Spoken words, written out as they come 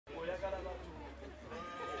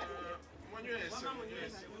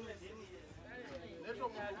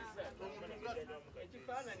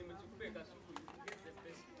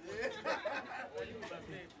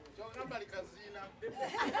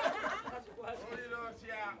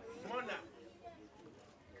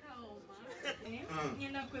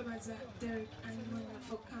Derrick and Mona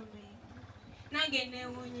for coming. Nangene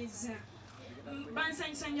wonyiza.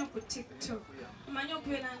 Bansanyisanya ku TikTok. Manyo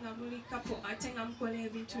kwelanga muli couple atenga mkola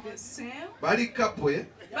ebintu the same. Bali couple.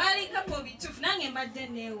 Bali couple bitufu nange mbadde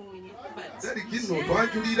neewuunye. Derrick nno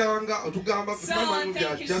twajuliranga otugamba mama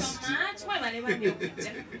bya just. Mwebale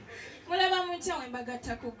banyokujja. Mulaba mutya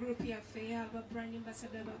wembagatta ku group yaffe y'aba brand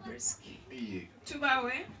ambassador ba Brisk.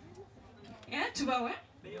 Tubawe. Tubawe.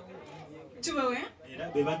 Tubawe. Era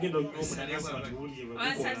be bagenda okumunanasa batuwulire bwe.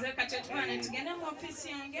 Wasaze katotwana tugenda mu office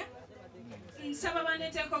yange. Nsaba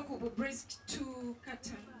bandeteeko ku Brisk 2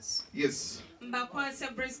 cartons. Yes.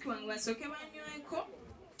 Mbakwasa Brisk wange basooke banyweko.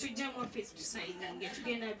 Tujja mu office tusayingange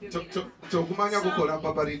tugenda byogera. Kyokumanya kukola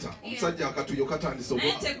babarita. Omusajja akatuyo katandise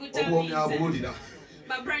obwomi abuwulira.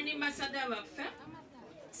 Ba brand ambassador baffe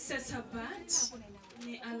Sesabat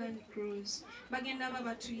ne Alan Cruz bagenda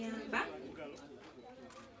babatuyamba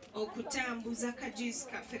okutambuza kajuice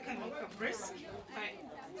kaffe kano ka Brisk.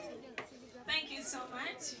 Thank you so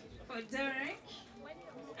much for Derrick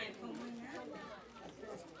and for Mona.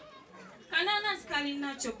 Kananas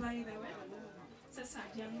kalinacho by the way. Sasa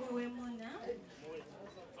jango we Mona.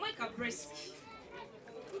 Mweka Brisk.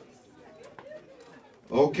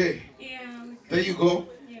 Okay. Yeah. There you go.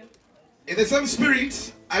 Yeah. In the same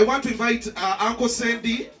spirit, I want to invite Uncle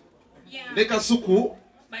Sandy, Kasuku.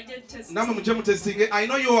 I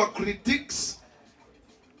know you are critics,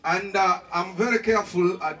 and I'm very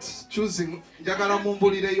careful at choosing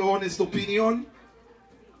your honest opinion.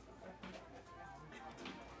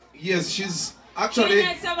 Yes, she's actually.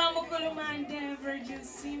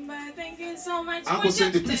 Thank you so much. Uncle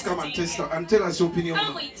Sandy, please come and test her and tell us your opinion.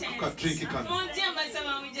 Drink it.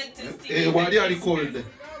 What are you called?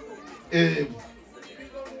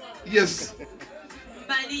 Yes.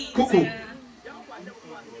 Kuku.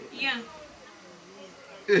 Yeah.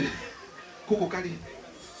 Kuku kali.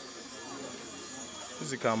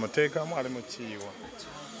 Zikamateka mwali muchiwa.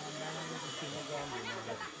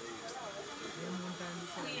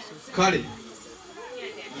 Kali.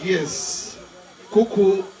 Yes.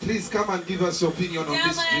 Kuku, please come and give us your opinion on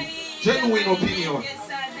this drink. Genuine opinion. Yes,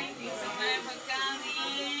 sir. Thank you so much for coming.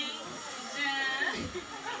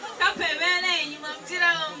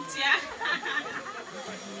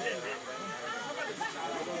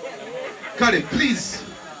 Kali, please.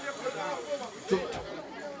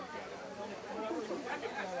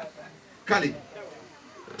 Kali,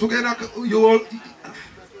 together you all.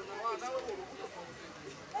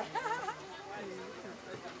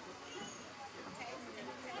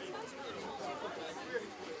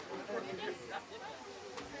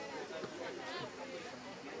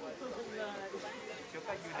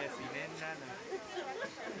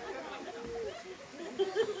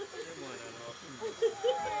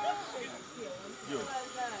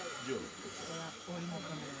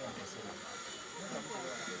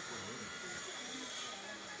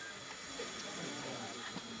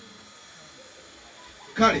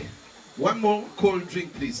 Kali, one more cold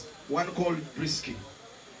drink, please. One cold brisky.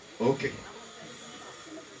 Okay.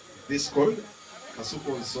 This cold. Kasuku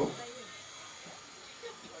also.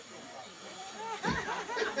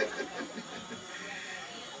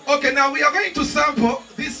 Okay, now we are going to sample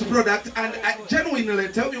this product and genuinely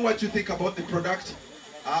tell me what you think about the product.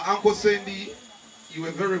 Uncle Sandy, you were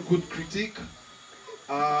a very good critic.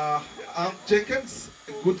 Jenkins,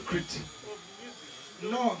 a good critic.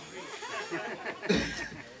 No.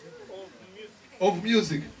 Of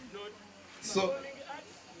music. So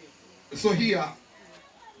here.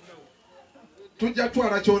 Tuja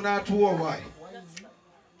twara chona tuwa why?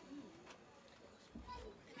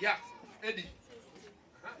 Yeah, Eddie.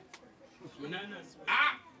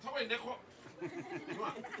 Sawa ndeko.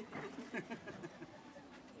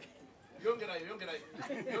 Yongera.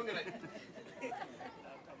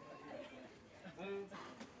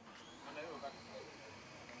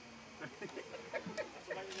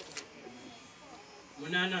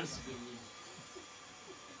 Bananas.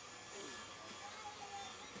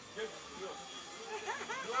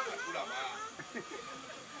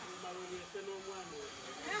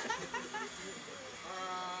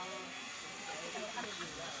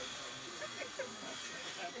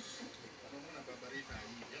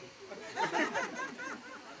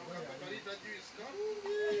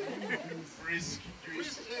 Brisk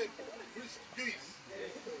juice.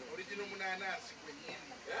 Original bananas.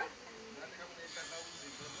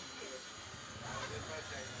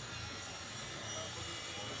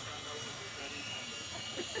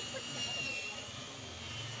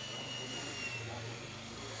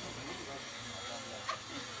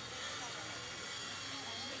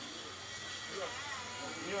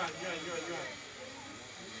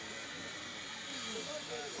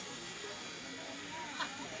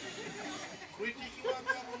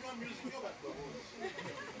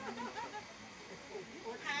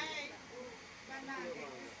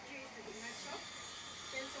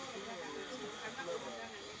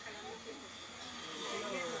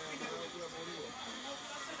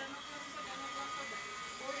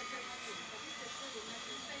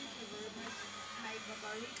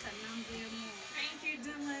 Thank you,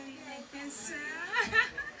 Damali.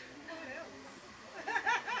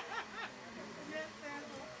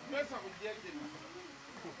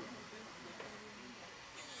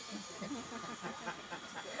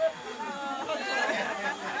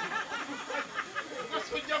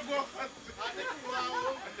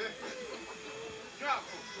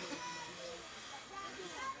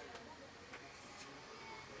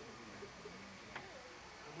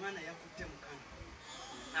 Mwana yakutte mukana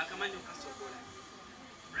nakamanyi okasobola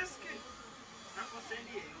briski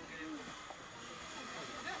nakosendi eyongereko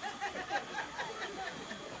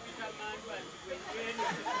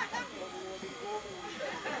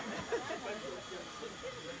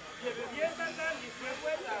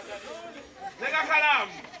Neka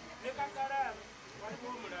kalamu waliwo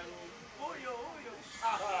omulalo oyo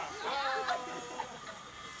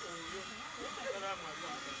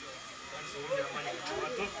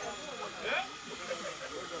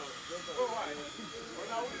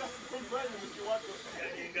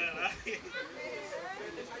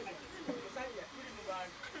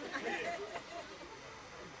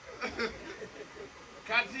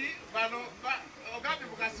kati bano ogambye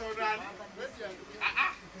mukasondani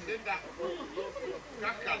senda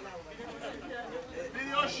kakala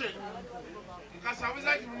Billy Ocean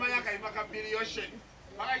mukasabuza nti mumanya akayimba ka Billy Ocean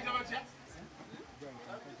bakayita batya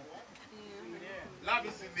Love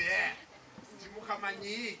is in the air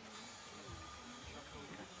timukamanyi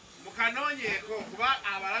mukanonyeko kuba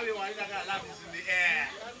abalabe walinaga love is in the air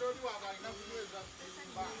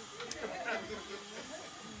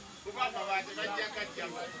kuba babate bajja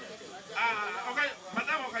kajjama okay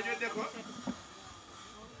madam okanyoddeko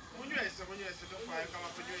munywese tofaayo kama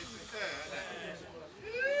kunywese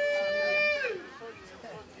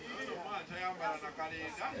tayambala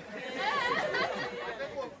nakalenda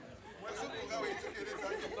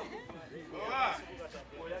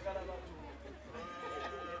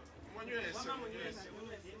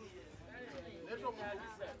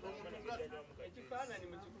ekifaananyi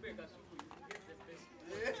mukikube Kasuku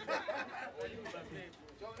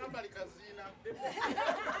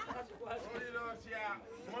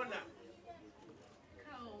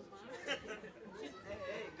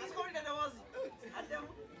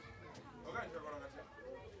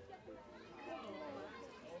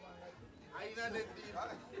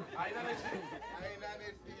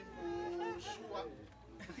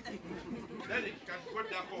Derrick,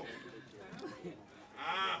 kakodako.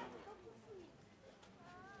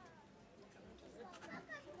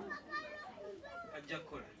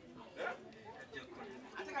 ajakola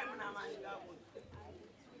ate kalimu n'amaanyi gaako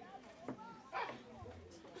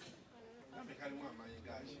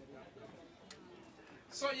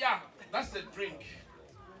So yeah, that's the drink.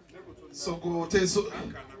 So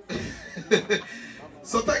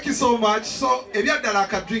so thank you so much. So if you had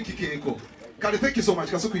like a drink keko. Kale, thank you so much.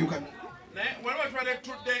 Kasuku, you can. When we try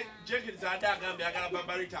today, Jenkins are there. Gambia,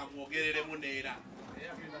 Barbarita, Mogere, Munera.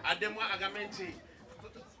 Ademwa Agamenti.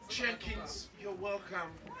 Jenkins, you're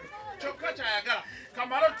welcome. Chokacha Agala.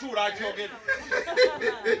 Kamara Tura Jogen.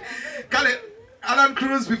 Kale, Alan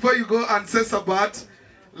Cruz, before you go and say Sabat,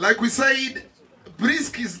 like we said,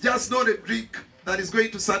 brisk is just not a drink that is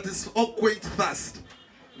going to satisfy or quench thirst.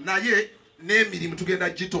 Naye, name him together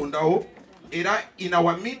Jitondao. In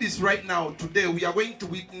our midst right now, today, we are going to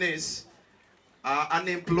witness an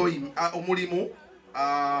employee, Omulimu,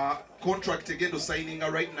 contract again to signing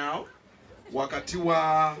right now.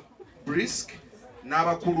 Wakatiwa Brisk,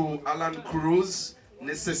 Nabakuru Alan Cruz,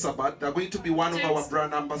 Nese Sabat. They're going to be one of our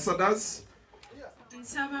brand ambassadors.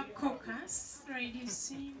 Nsaba Caucus, Radio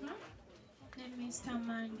Simba, and Mr.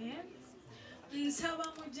 Mange.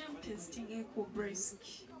 Nsaba Mujam testing Eco Brisk.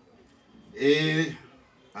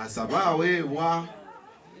 Asaba wa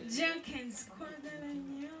Jenkins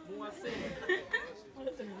Kwandalanyo.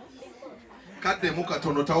 Kade muka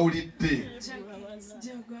tono tawulidde. Jenkins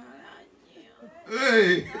Jagalanyo.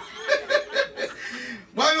 Hey.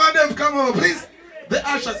 Why you want them to come over, please? The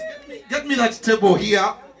ushers, get me that table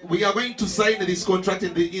here. We are going to sign this contract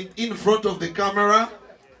in front of the camera.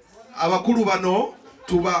 Abakulu bano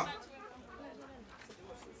tuba.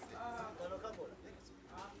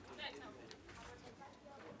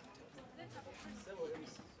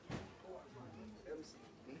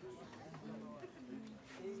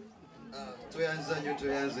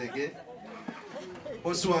 Toyanzege.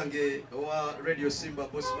 Boss wange wa Radio Simba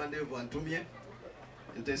boss Mandevu antumye.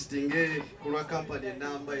 Ntestinge kulwa company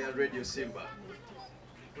number ya Radio Simba.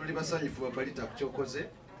 Tuli basanyufu babalita kuchokoze.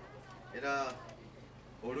 Era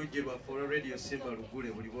olujje lwa Radio Simba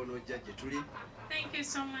lugule buli bono jjajje tuli. Thank you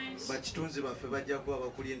so much. Bakitunzi baffe bajja kuba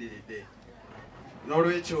bakulindiridde.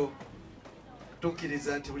 N'olwekyo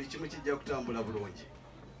tukkiriza nti buli kimu kijja kutambula bulungi.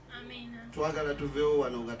 Amina. Twagala tuveewo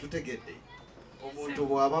wano nga tutegedde. Omuntu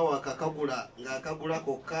bw'aba wakakagula ng'akagula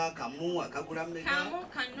kokka kamu akagula mmeka. Kamu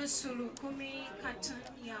kanusulu 10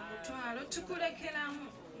 katani ya mutwalo tukulekeramu.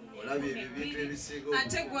 Olabye ebintu ebisinga.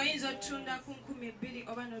 Ate gwoyinza otunda ku 12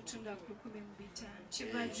 oba n'otunda ku 15.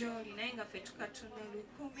 Kiva gy'oli naye nga ffe tukatunda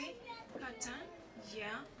 10 katani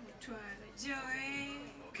ya mutwalo. Joe.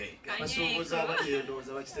 Okay. Abasuubuzi abali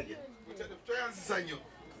endowooza bakitegedde. Toyanzisa nnyo.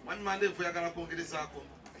 Mwami Mandevu yagala kwongerezaako.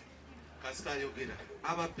 Kasita ayogera.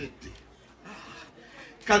 Abapedde.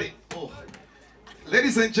 Kale. Oh.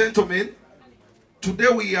 Ladies and gentlemen, today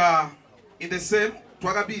we are in the same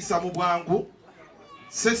twagabisa mu bwangu.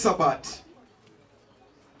 Sesabat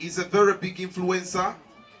is a very big influencer.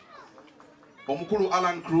 Mukolo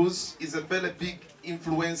Alan Cruz is a very big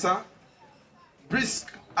influencer.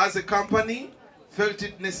 Brisk as a company felt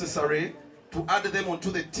it necessary to add them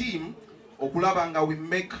onto the team okulabanga we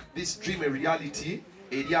make this dream a reality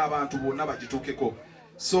eri abantu bonna bagituukeko.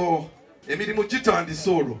 So emirimu gitandise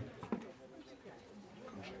olwo.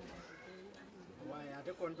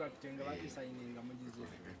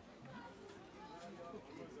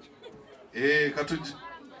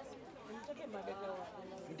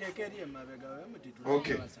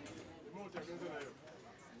 Okay.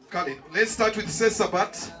 Kale, let's start with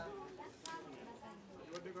Sesabat.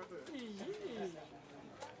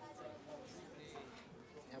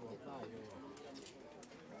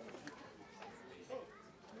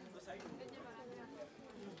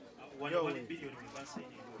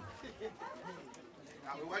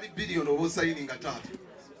 Wali billion oba osayininga taata.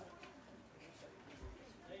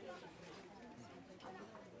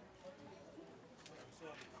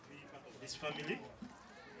 This family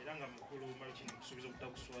era nga mukulu mali kino kusuubiza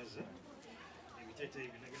okutakuswaza ebiteeteeyi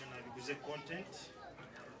binagenda nabiguze content